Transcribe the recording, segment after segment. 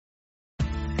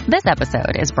This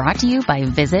episode is brought to you by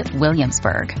Visit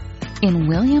Williamsburg. In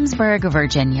Williamsburg,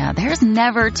 Virginia, there's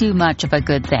never too much of a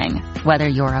good thing. Whether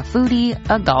you're a foodie,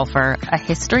 a golfer, a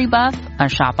history buff, a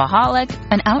shopaholic,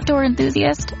 an outdoor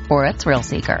enthusiast, or a thrill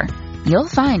seeker, you'll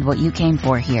find what you came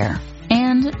for here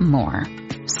and more.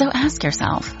 So ask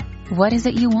yourself, what is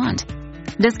it you want?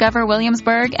 Discover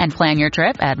Williamsburg and plan your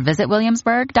trip at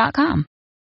visitwilliamsburg.com.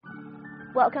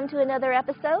 Welcome to another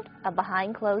episode of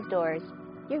Behind Closed Doors.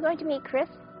 You're going to meet Kris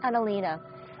and Alina.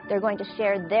 They're going to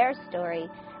share their story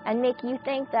and make you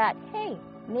think that, hey,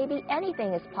 maybe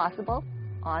anything is possible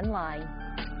online.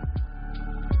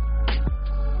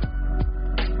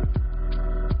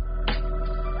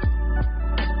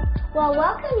 Well,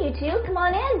 welcome you two. Come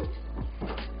on in.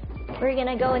 We're going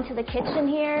to go into the kitchen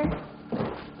here.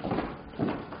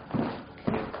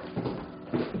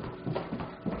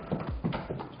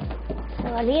 So,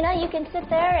 Alina, you can sit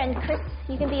there, and Kris,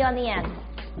 you can be on the end.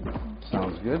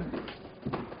 Sounds good.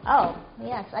 Oh,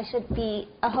 yes, I should be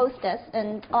a hostess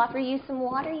and offer you some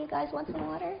water. You guys want some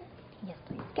water? Yes,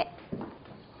 please. Okay.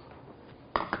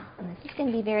 And this is going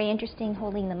to be very interesting,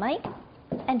 holding the mic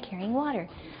and carrying water.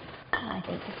 I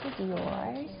think this is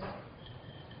yours.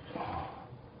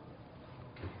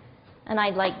 And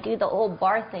I'd like do the old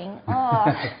bar thing. Oh.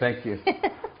 Thank you.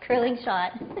 Curling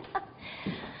shot.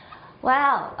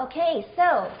 Wow. Okay,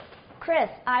 so, Kris,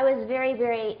 I was very,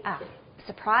 very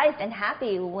surprised and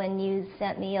happy when you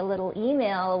sent me a little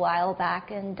email a while back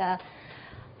and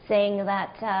saying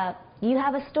that you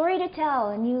have a story to tell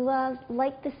and you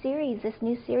like the series, this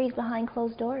new series, Behind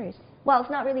Closed Doors. Well, it's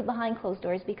not really behind closed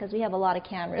doors because we have a lot of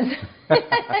cameras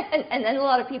and then a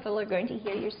lot of people are going to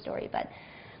hear your story. But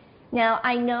now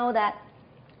I know that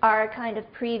our kind of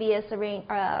previous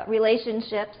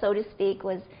relationship, so to speak,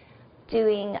 was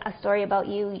doing a story about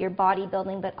you, your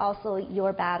bodybuilding, but also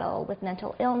your battle with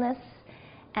mental illness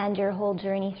and your whole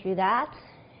journey through that.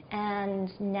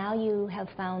 And now you have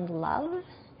found love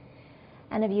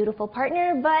and a beautiful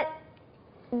partner, but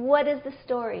what is the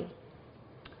story?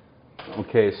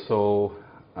 Okay, so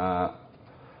I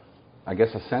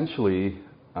guess essentially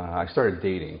I started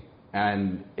dating,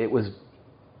 and it was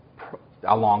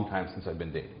a long time since I've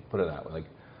been dating, put it that way, like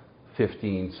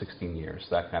 15, 16 years,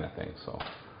 that kind of thing. So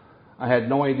I had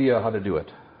no idea how to do it.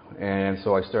 And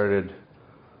so I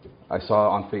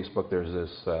saw on Facebook there's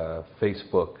this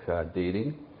Facebook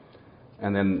dating,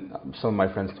 and then some of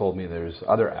my friends told me there's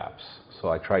other apps. So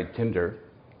I tried Tinder,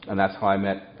 and that's how I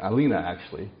met Alina,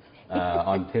 actually,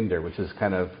 on Tinder, which is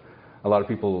kind of, a lot of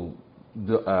people,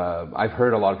 I've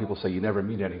heard a lot of people say you never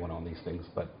meet anyone on these things,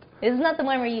 but... Isn't that the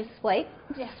one where you swipe?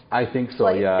 Yes. I think so,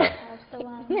 Swipe. yeah. That's the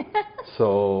one.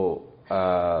 So,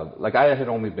 like I had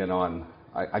only been on,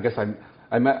 I guess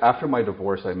I met, after my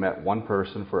divorce, I met one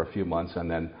person for a few months and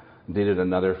then dated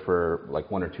another for like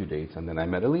 1 or 2 dates, and then I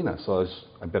met Alina. So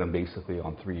I've been basically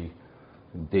on 3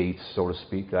 dates, so to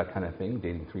speak, that kind of thing,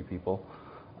 dating 3 people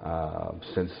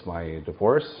since my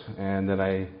divorce. And then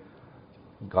I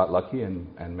got lucky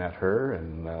and met her,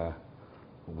 and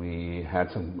we had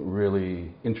some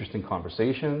really interesting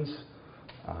conversations.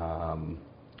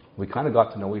 We kind of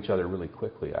got to know each other really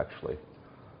quickly, actually.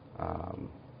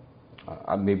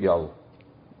 Maybe I'll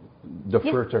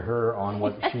defer to her on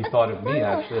what she thought of me,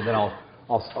 actually, and then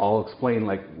I'll explain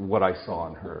like what I saw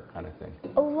in her, kind of thing.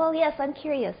 Oh, well, yes, I'm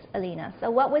curious, Alina. So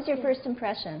what was your first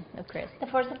impression of Kris? The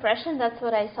first impression, that's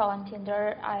what I saw on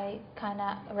Tinder. I kind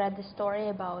of read the story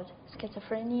about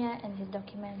schizophrenia and his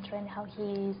documentary and how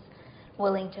he's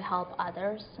willing to help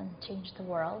others and change the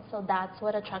world. So that's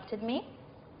what attracted me.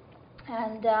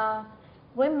 And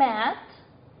we met,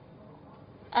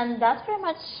 and that's pretty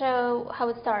much how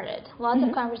it started. Lots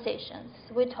of conversations.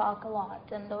 We talk a lot,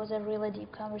 and those are really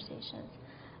deep conversations.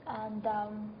 And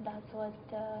that's what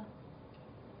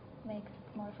makes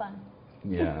it more fun.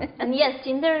 Yeah. And yes,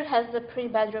 Tinder has a pretty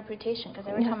bad reputation, because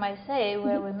every time I say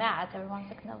where we met, everyone's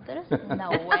like, no, there's no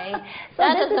way. So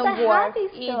that this doesn't is a work. happy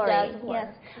story. It does work.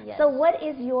 Yes. So what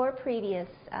is your previous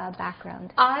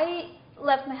background? I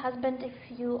left my husband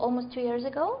almost 2 years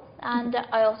ago, and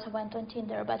I also went on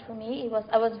Tinder. But for me,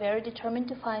 I was very determined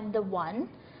to find the one.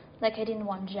 Like, I didn't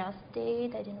want just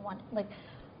date. I didn't want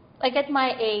like at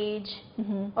my age,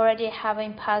 already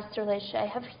having past relationship. I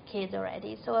have kids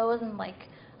already, so I wasn't like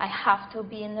I have to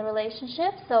be in the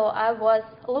relationship. So I was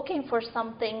looking for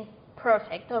something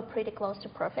perfect or pretty close to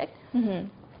perfect. You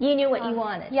knew what you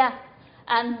wanted. Yeah,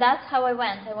 and that's how I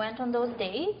went. I went on those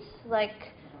dates,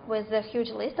 like, with a huge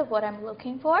list of what I'm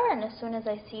looking for, and as soon as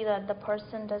I see that the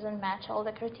person doesn't match all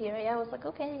the criteria, I was like,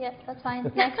 okay, yeah, that's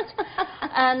fine, next.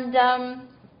 And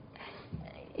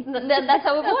That's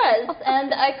how it was.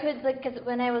 And I could, like, because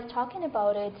when I was talking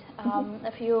about it,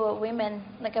 a few women,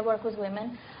 like I work with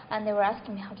women, and they were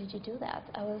asking me, how did you do that?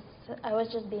 I was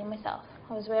just being myself.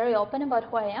 I was very open about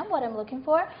who I am, what I'm looking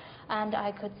for, and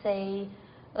I could say,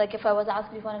 like, if I was asked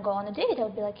if you want to go on a date, I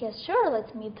would be like, yes, sure,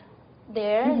 let's meet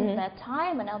there at that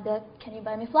time, and I'll be like, can you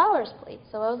buy me flowers, please?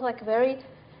 So I was like very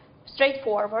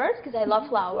straightforward, because I love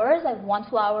flowers. I want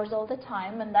flowers all the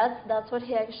time, and that's what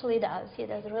he actually does. He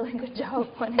does a really good job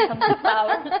when it comes to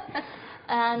flowers.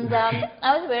 And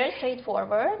I was very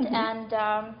straightforward, and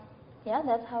yeah,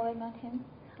 that's how I met him.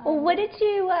 Well, what did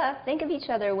you think of each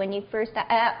other when you first?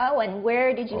 And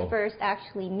where did you first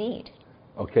actually meet?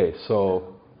 Okay,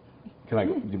 so do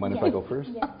you mind if I go first?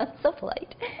 Yeah, so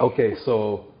polite. Okay,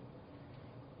 so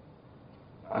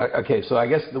I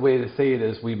guess the way to say it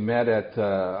is we met at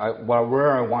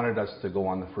where I wanted us to go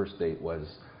on the first date was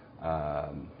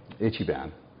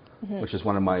Ichiban, which is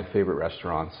one of my favorite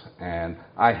restaurants, and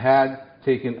I had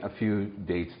taken a few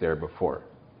dates there before.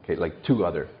 Okay, like 2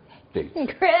 other dates.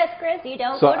 Chris, you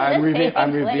don't So go to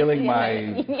I'm this revealing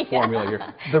my formula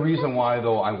here. The reason why,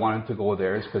 though, I wanted to go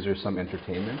there is because there's some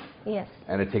entertainment. Yes.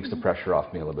 And it takes the pressure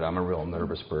off me a little bit. I'm a real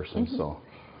nervous person, so.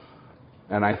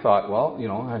 And I thought, well,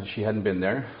 she hadn't been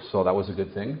there, so that was a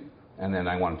good thing. And then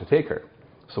I wanted to take her.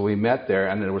 So we met there,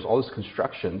 and there was all this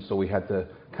construction, so we had to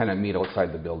kind of meet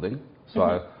outside the building.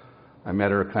 So I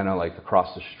met her kind of like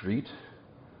across the street,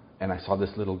 and I saw this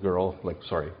little girl,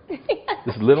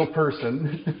 this little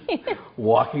person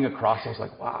walking across. I was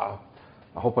like, wow,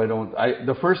 I hope I don't.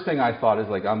 The first thing I thought is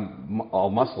like, I'm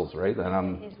all muscles, right?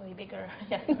 And He's way bigger.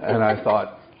 and I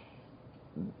thought,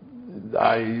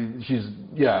 I'm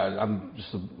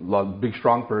just a big,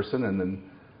 strong person. And then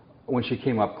when she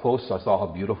came up close, I saw how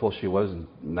beautiful she was and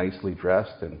nicely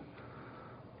dressed. And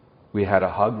we had a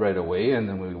hug right away, and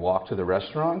then we walked to the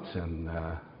restaurant, and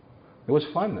it was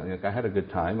fun. I had a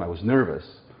good time. I was nervous,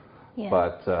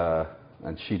 but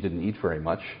and she didn't eat very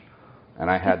much, and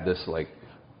I had this like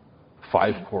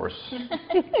 5-course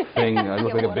thing. I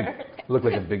looked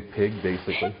like a big pig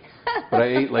basically, but I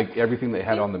ate like everything they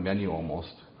had on the menu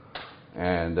almost,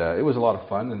 and it was a lot of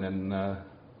fun. And then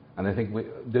and I think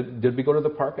did we go to the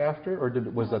park after, or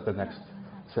was that the next?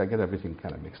 So I get everything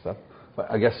kind of mixed up. But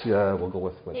I guess we'll go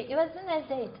with what. It was a nice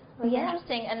date. It was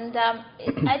interesting, and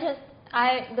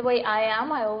the way I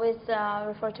am, I always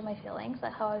refer to my feelings,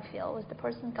 like how I feel. Was the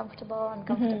person comfortable,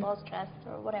 uncomfortable, stressed,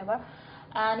 or whatever?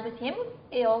 And with him,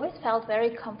 he always felt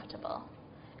very comfortable,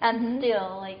 and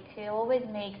still, like, he always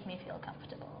makes me feel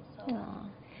comfortable. So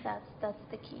that's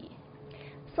the key.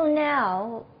 So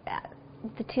now,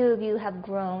 the 2 of you have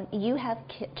grown. You have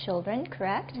children,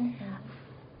 correct?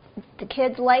 The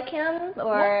kids like him,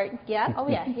 or yeah? Oh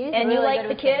yeah, he's and really you like good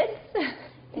the with kids?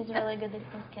 He's really good with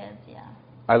his kids, yeah.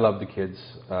 I love the kids.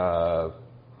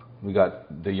 We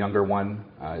got the younger one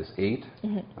is 8.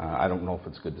 I don't know if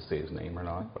it's good to say his name or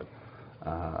not, but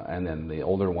and then the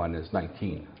older one is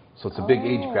 19. So it's a big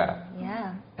age gap.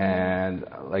 Yeah. And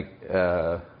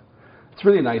it's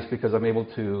really nice because I'm able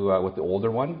to with the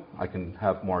older one, I can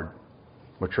have more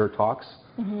mature talks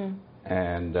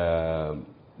and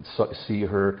see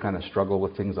her kind of struggle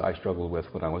with things I struggled with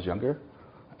when I was younger.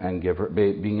 And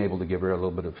being able to give her a little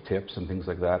bit of tips and things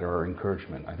like that, or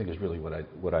encouragement, I think is really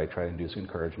what I try and do is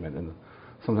encouragement. And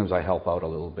sometimes I help out a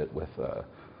little bit with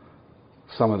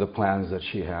some of the plans that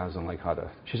she has and like how to.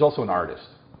 She's also an artist,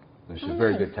 and she's a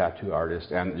very good tattoo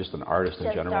artist and just an artist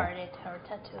in general. Started her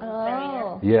tattoo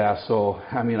career. Yeah, so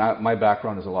I mean, my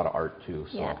background is a lot of art too,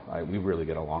 so we really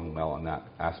get along well in that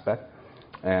aspect.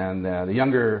 And the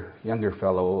younger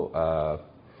fellow.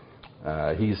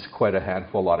 He's quite a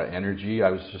handful, a lot of energy.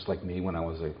 I was just like me when I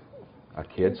was a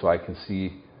kid, so I can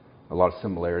see a lot of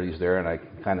similarities there, and I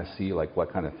can kind of see like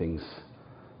what kind of things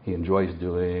he enjoys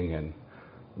doing and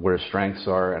where his strengths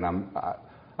are. And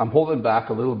I'm holding back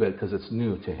a little bit because it's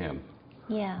new to him.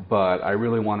 Yeah. But I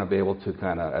really want to be able to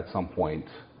kind of at some point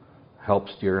help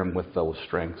steer him with those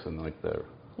strengths and like the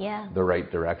right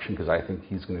direction, because I think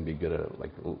he's going to be good at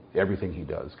like everything he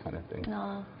does, kind of thing.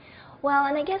 Well,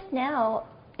 and I guess now,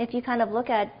 if you kind of look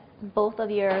at both of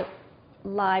your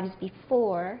lives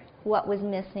before, what was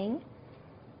missing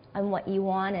and what you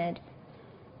wanted,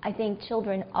 I think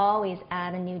children always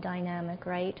add a new dynamic,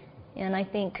 right? And I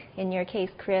think in your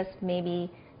case, Kris, maybe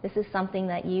this is something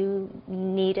that you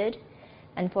needed.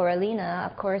 And for Alina,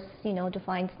 of course, to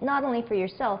find not only for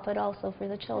yourself, but also for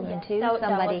the children too. That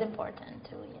was important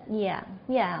too, yes.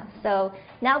 Yeah. So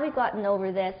now we've gotten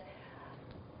over this.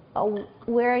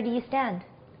 Where do you stand?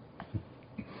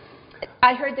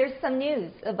 I heard there's some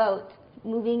news about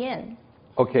moving in.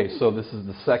 Okay, so this is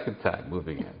the second time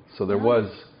moving in. So there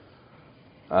was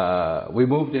We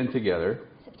moved in together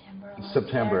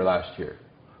September last year.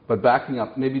 But backing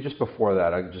up, maybe just before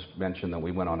that, I just mentioned that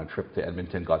we went on a trip to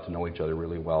Edmonton, got to know each other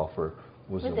really well for,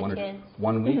 was it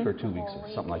 1 week or 2 weeks, or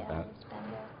something like that.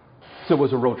 So it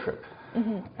was a road trip.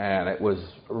 And it was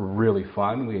really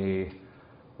fun. We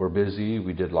were busy.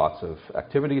 We did lots of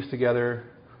activities together.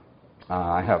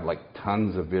 I have like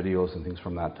tons of videos and things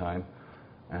from that time.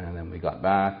 And then we got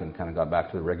back and kind of got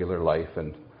back to the regular life.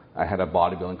 And I had a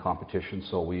bodybuilding competition,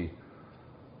 so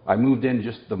I moved in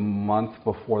just the month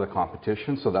before the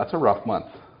competition, so that's a rough month.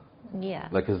 Yeah.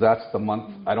 Like, 'cause that's the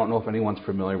month, I don't know if anyone's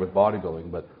familiar with bodybuilding,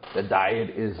 but the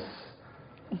diet is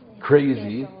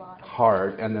crazy,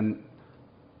 hard, and then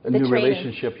a new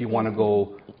relationship, you want to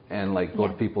go and like go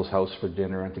to people's house for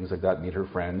dinner and things like that, meet her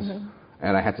friends.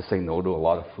 And I had to say no to a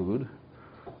lot of food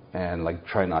and like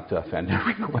try not to offend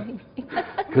everyone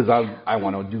because I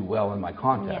want to do well in my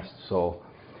contest. So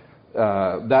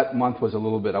that month was I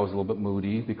was a little bit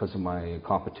moody because of my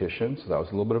competition, so that was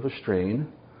a little bit of a strain,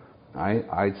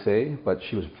 I'd say, but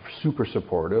she was super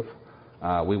supportive.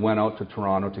 We went out to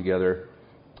Toronto together.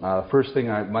 First thing,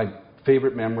 my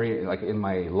favorite memory, like in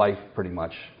my life pretty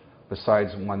much,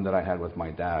 besides one that I had with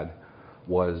my dad,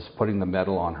 was putting the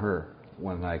medal on her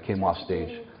when I came off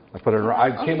stage.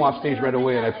 I came off stage right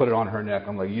away and I put it on her neck.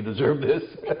 I'm like, you deserve this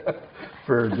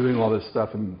for doing all this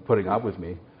stuff and putting up with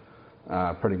me.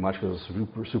 Pretty much because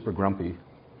I was super grumpy.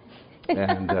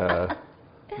 And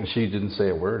she didn't say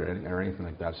a word or anything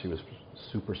like that. She was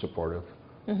super supportive.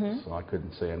 So I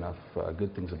couldn't say enough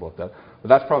good things about that. But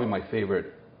that's probably my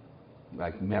favorite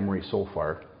memory so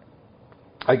far.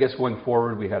 I guess going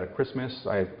forward, we had a Christmas.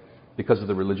 Because of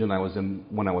the religion I was in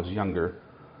when I was younger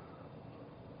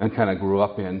and kind of grew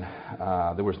up in,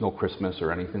 there was no Christmas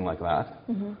or anything like that.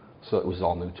 So it was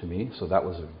all new to me. So that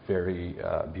was a very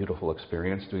beautiful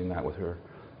experience doing that with her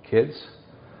kids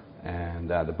and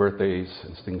the birthdays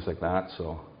and things like that.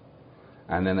 So,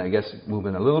 and then I guess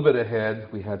moving a little bit ahead,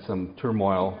 we had some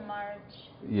turmoil. In March.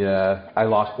 Yeah, I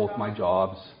lost both my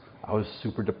jobs. I was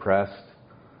super depressed,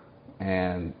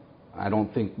 and I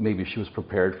don't think maybe she was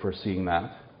prepared for seeing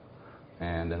that.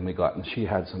 And then she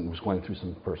was going through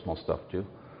some personal stuff too.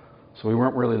 So we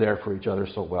weren't really there for each other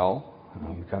so well.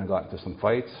 We kind of got into some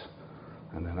fights,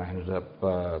 and then I ended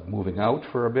up moving out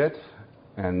for a bit,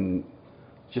 and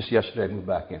just yesterday I moved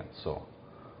back in. So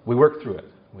we worked through it.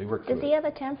 Does he have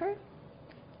a temper?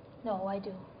 No, I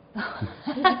do.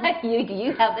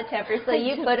 You have the temper, so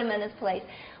you put him in his place.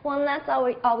 Well, and that's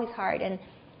always hard. And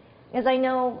as I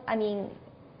know,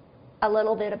 a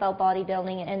little bit about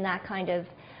bodybuilding and that kind of,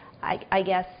 I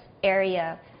guess,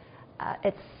 area,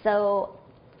 it's so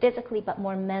physically but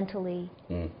more mentally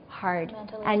hard.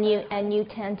 And you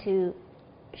tend to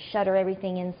shutter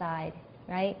everything inside,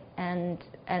 right? And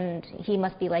he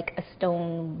must be like a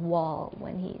stone wall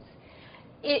when he's...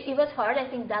 It was hard. I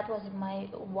think that was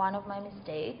one of my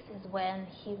mistakes, is when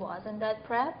he was in that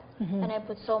prep, and I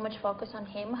put so much focus on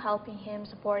him, helping him,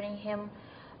 supporting him,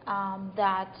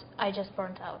 that I just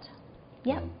burnt out.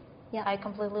 Yeah. I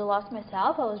completely lost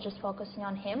myself. I was just focusing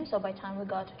on him. So by the time we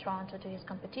got to Toronto to his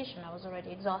competition, I was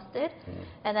already exhausted.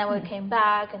 And then we came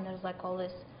back, and there's like all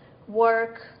this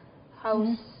work,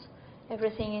 house,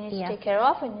 everything you need to take care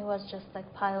of, and it was just like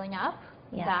piling up.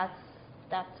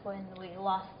 That's when we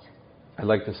lost. I'd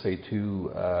like to say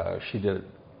too,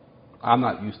 I'm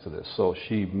not used to this, so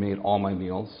she made all my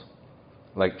meals.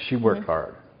 Like, she worked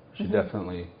hard. She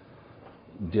definitely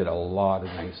did a lot of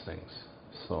nice things.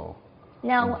 So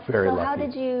now, I'm very lucky. How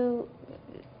did you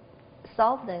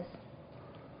solve this?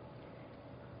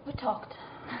 We talked.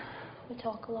 We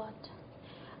talk a lot.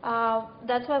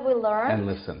 That's why we learned. And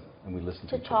listen. And we listen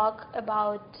to each other. Talk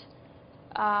about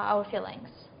our feelings.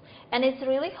 And it's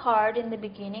really hard in the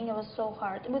beginning. It was so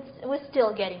hard. We're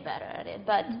still getting better at it.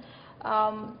 But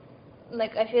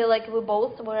I feel like we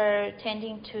both were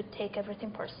tending to take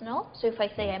everything personal. So if I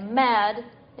say I'm mad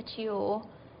at you,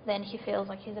 then he feels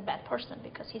like he's a bad person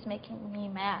because he's making me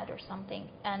mad or something.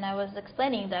 And I was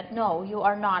explaining that, no, you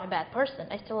are not a bad person.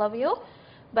 I still love you,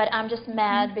 but I'm just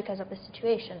mad because of the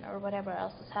situation or whatever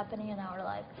else is happening in our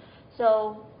life.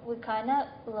 So we're kind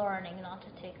of learning not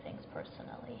to take things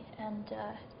personally and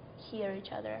hear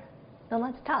each other. Well,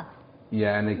 that's tough.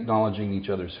 Yeah, and acknowledging each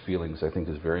other's feelings, I think,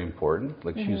 is very important.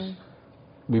 Like,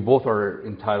 we both are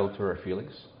entitled to our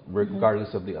feelings,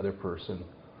 regardless of the other person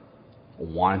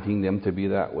wanting them to be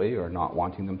that way or not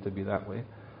wanting them to be that way.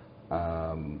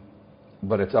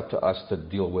 But it's up to us to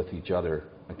deal with each other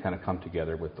and kind of come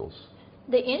together with those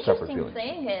The interesting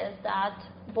thing is that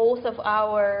both of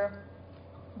our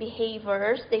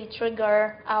behaviors, they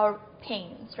trigger our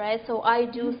pains, right? So I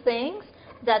do things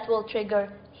that will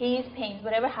trigger his pains,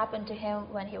 whatever happened to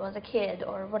him when he was a kid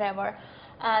or whatever.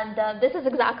 And this is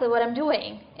exactly what I'm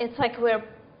doing. It's like we're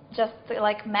just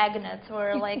like magnets.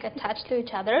 We're like attached to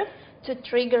each other to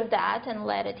trigger that and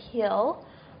let it heal.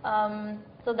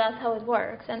 So that's how it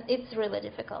works, and it's really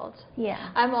difficult. Yeah.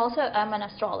 I'm an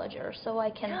astrologer, so I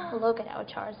can look at our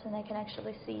charts and I can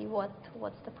actually see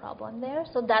what's the problem there.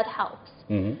 So that helps.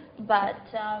 Mm-hmm. But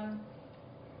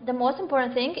the most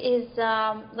important thing is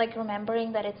like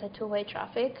remembering that it's a two-way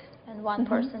traffic, and one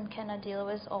person cannot deal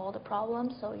with all the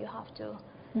problems. So you have to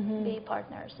be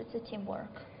partners. It's a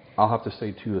teamwork. I'll have to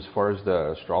say too, as far as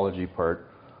the astrology part,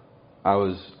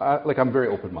 I'm very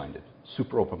open-minded,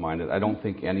 super open-minded. I don't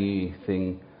think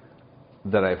anything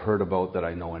that I've heard about that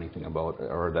I know anything about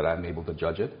or that I'm able to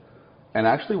judge it. And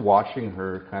actually watching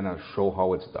her kind of show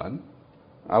how it's done,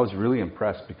 I was really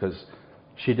impressed because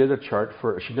she did a chart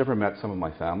she never met some of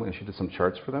my family, and she did some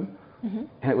charts for them.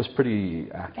 And it was pretty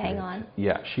accurate. Bang on.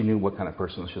 Yeah, she knew what kind of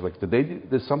person. She's like,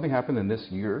 did something happen in this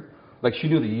year? Like, she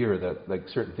knew the year that like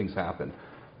certain things happened.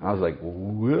 I was like,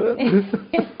 what?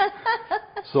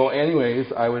 So anyways,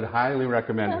 I would highly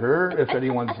recommend her if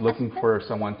anyone's looking for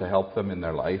someone to help them in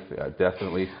their life.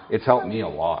 Definitely. It's helped me a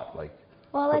lot. Like,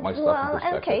 put my stuff in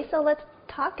perspective. Okay, so let's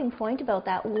talk and point about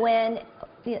that. When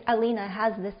Alina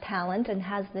has this talent and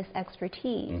has this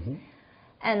expertise,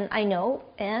 and I know,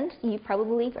 and you've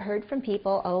probably heard from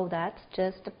people, oh, that's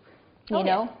just, you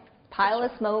know, pile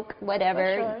of smoke,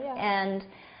 whatever. For sure, yeah.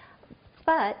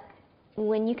 But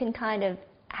when you can kind of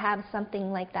have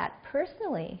something like that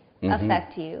personally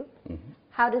affect you,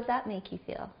 how does that make you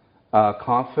feel?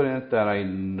 Confident that I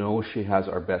know she has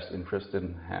our best interest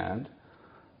in hand.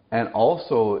 And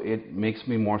also, it makes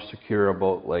me more secure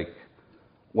about, like,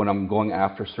 when I'm going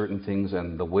after certain things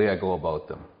and the way I go about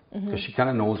them. Because she kind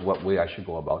of knows what way I should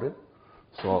go about it.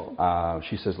 So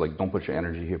she says, like, don't put your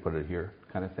energy here, put it here,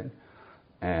 kind of thing.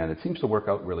 And it seems to work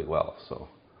out really well. So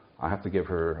I have to give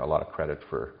her a lot of credit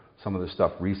for some of the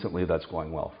stuff recently that's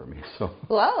going well for me. So,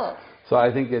 Whoa. So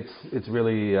I think it's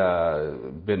really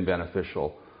been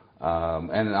beneficial.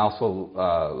 And also,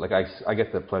 like, I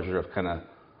get the pleasure of kind of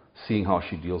seeing how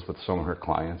she deals with some of her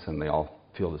clients, and they all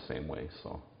feel the same way.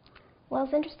 So. Well,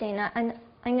 it's interesting. I'm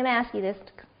going to ask you this.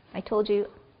 I told you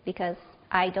because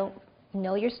I don't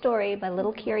know your story, but a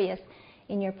little curious.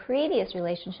 In your previous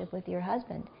relationship with your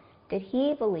husband, did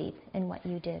he believe in what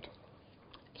you did?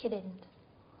 He didn't.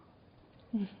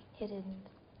 He didn't.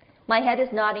 My head is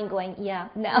nodding, going, yeah,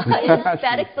 no.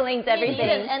 That explains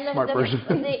everything. And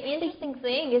the interesting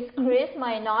thing is Kris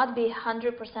might not be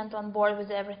 100% on board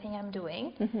with everything I'm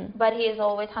doing, but he is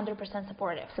always 100%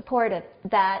 supportive. Supportive.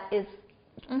 That is,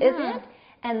 isn't it?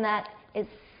 And that is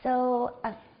so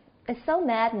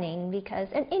maddening because,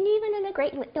 and even in a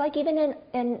great, like even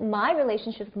in my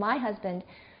relationship with my husband,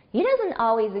 he doesn't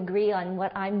always agree on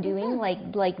what I'm doing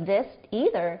like this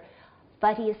either.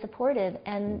 But he is supportive,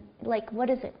 and like, what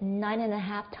is it,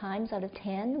 9.5 times out of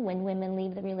 10 when women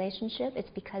leave the relationship, it's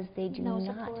because they do not.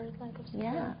 Support, lack of support.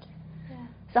 Yeah.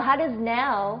 So how does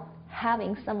now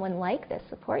having someone like this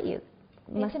support you?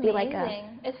 Must it's be amazing. Like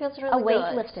it feels really a weight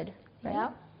good. lifted, right? Yeah.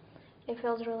 It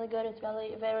feels really good. It's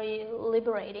very, very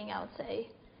liberating, I would say.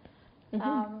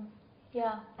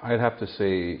 Yeah. I'd have to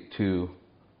say, too,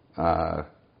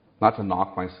 not to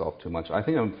knock myself too much, I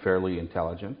think I'm fairly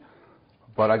intelligent.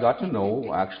 But I got to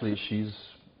know, actually, she's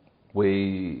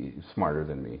way smarter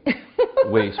than me.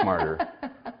 Way smarter.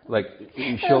 Like,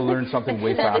 she'll learn something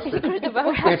way faster. Is that the secret of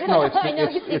our happiness? I know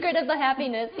the secret of the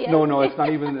happiness, yes. No, it's not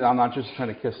even, I'm not just trying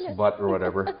to kiss butt or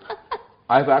whatever.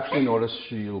 I've actually noticed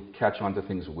she'll catch on to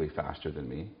things way faster than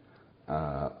me.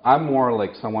 I'm more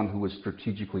like someone who would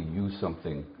strategically use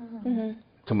something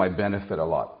to my benefit a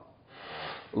lot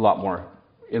more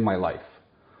in my life.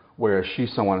 Whereas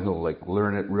she's someone who'll, like,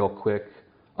 learn it real quick,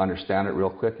 understand it real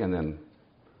quick, and then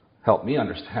help me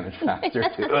understand it faster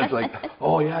too. It's like,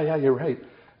 oh yeah, you're right.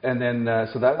 And then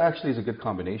so that actually is a good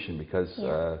combination because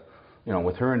you know,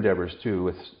 with her endeavors too,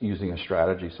 with using a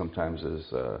strategy sometimes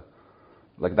is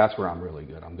like, that's where I'm really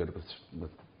good. I'm good with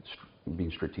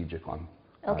being strategic on.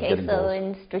 Okay, so goals.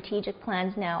 In strategic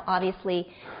plans now, obviously,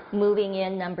 moving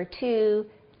in number 2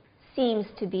 seems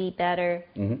to be better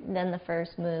than the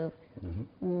first move.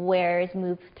 Where is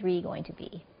move 3 going to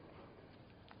be?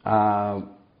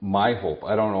 My hope,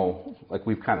 I don't know, like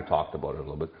we've kind of talked about it a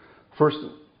little bit. First,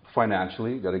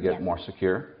 financially, got to get more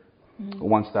secure.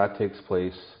 Once that takes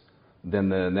place, then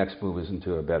the next move is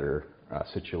into a better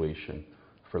situation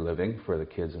for living, for the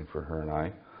kids and for her and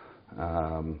I.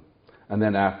 And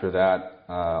then after that,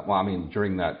 well, I mean,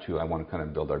 during that too, I want to kind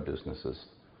of build our businesses.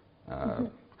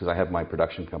 Because I have my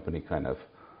production company kind of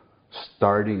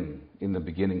starting in the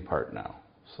beginning part now.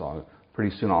 So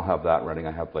pretty soon I'll have that running.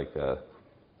 I have like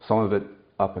some of it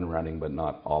up and running, but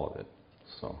not all of it.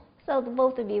 So the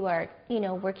both of you are,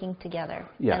 working together.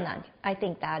 Yeah. And I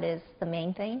think that is the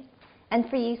main thing. And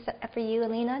for you,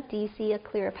 Alina, do you see a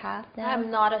clear path now?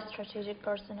 I'm not a strategic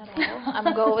person at all.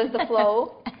 I'm go with the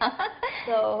flow.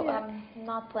 So I'm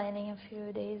not planning a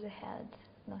few days ahead,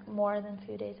 not more than a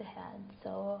few days ahead.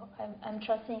 So I'm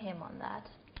trusting him on that.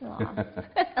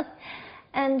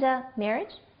 And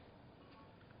marriage?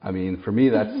 I mean, for me,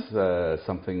 that's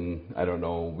something, I don't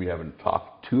know, we haven't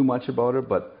talked too much about it,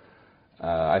 but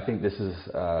I think this is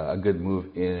a good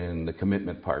move in the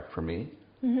commitment part for me.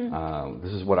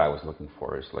 This is what I was looking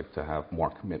for, is like to have more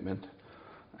commitment,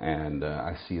 and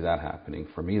I see that happening.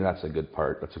 For me, that's a good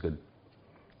part. That's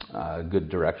a good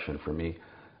direction for me,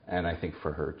 and I think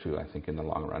for her too. I think in the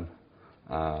long run.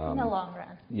 In the long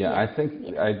run. Yeah, I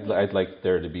think I'd like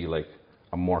there to be like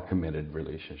a more committed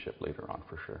relationship later on,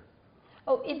 for sure.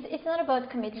 Oh, it's not about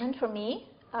commitment for me.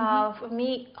 For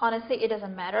me, honestly, it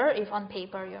doesn't matter if on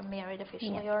paper you're married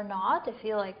officially or not. I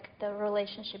feel like the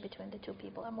relationship between the two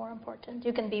people are more important.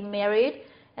 You can be married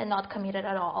and not committed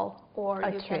at all, or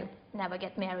you can never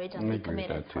get married and be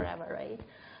committed forever, right?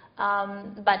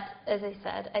 But as I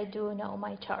said, I do know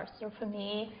my chart. So for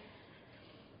me,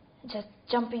 just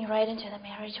jumping right into the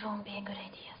marriage won't be a good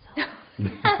idea.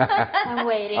 So I'm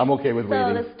waiting. I'm okay with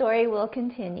waiting. So the story will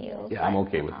continue. Yeah, I'm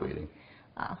okay with waiting.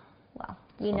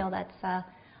 Well, that's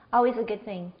always a good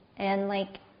thing. And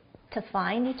like to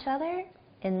find each other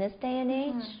in this day and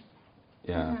age.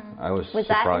 Yeah, I was surprised.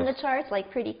 That in the charts?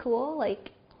 Like pretty cool?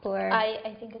 Like, or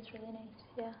I think it's really nice.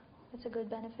 Yeah, it's a good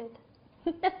benefit.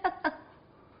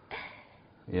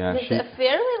 Yeah, it's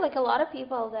fairly like a lot of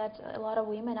people a lot of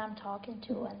women I'm talking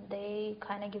to, and they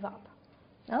kind of give up.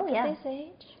 Oh yeah. At this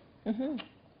age.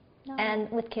 No.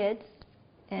 And with kids,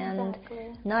 and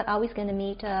not always going to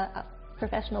meet a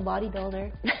professional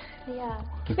bodybuilder. Yeah.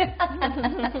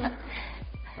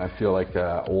 I feel like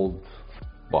an old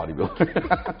bodybuilder.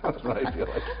 That's what I feel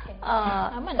like. Okay.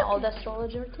 I'm an old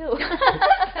astrologer too.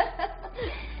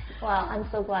 Well, I'm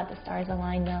so glad the stars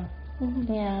aligned though.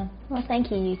 Yeah. Well,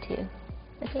 thank you two.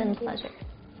 It's been a pleasure.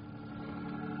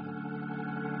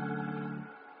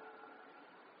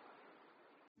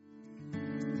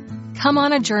 Come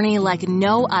on a journey like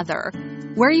no other,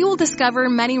 where you will discover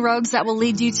many roads that will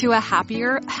lead you to a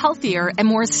happier, healthier, and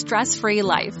more stress-free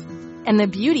life. And the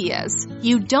beauty is,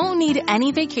 you don't need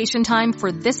any vacation time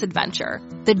for this adventure.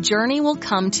 The journey will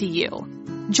come to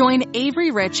you. Join Avery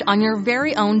Rich on your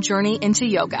very own journey into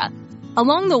yoga.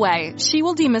 Along the way, she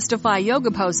will demystify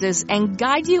yoga poses and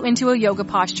guide you into a yoga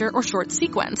posture or short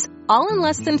sequence, all in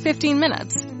less than 15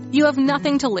 minutes. You have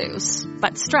nothing to lose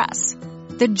but stress.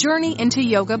 The Journey into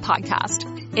Yoga podcast.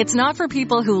 It's not for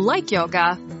people who like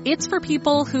yoga, it's for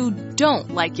people who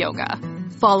don't like yoga.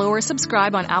 Follow or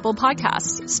subscribe on Apple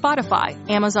Podcasts, Spotify,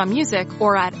 Amazon Music,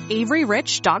 or at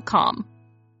averyrich.com.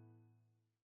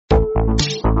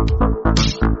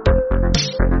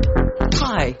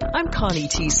 Hi, I'm Connie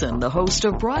Thiessen, the host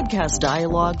of Broadcast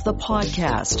Dialogue, the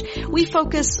podcast. We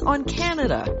focus on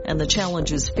Canada and the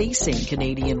challenges facing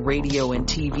Canadian radio and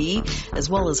TV, as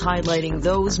well as highlighting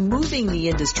those moving the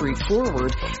industry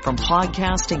forward from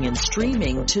podcasting and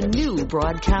streaming to new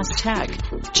broadcast tech.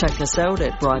 Check us out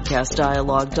at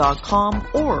broadcastdialogue.com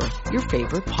or your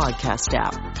favorite podcast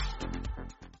app.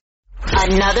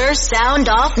 Another Sound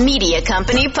Off Media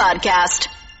Company podcast.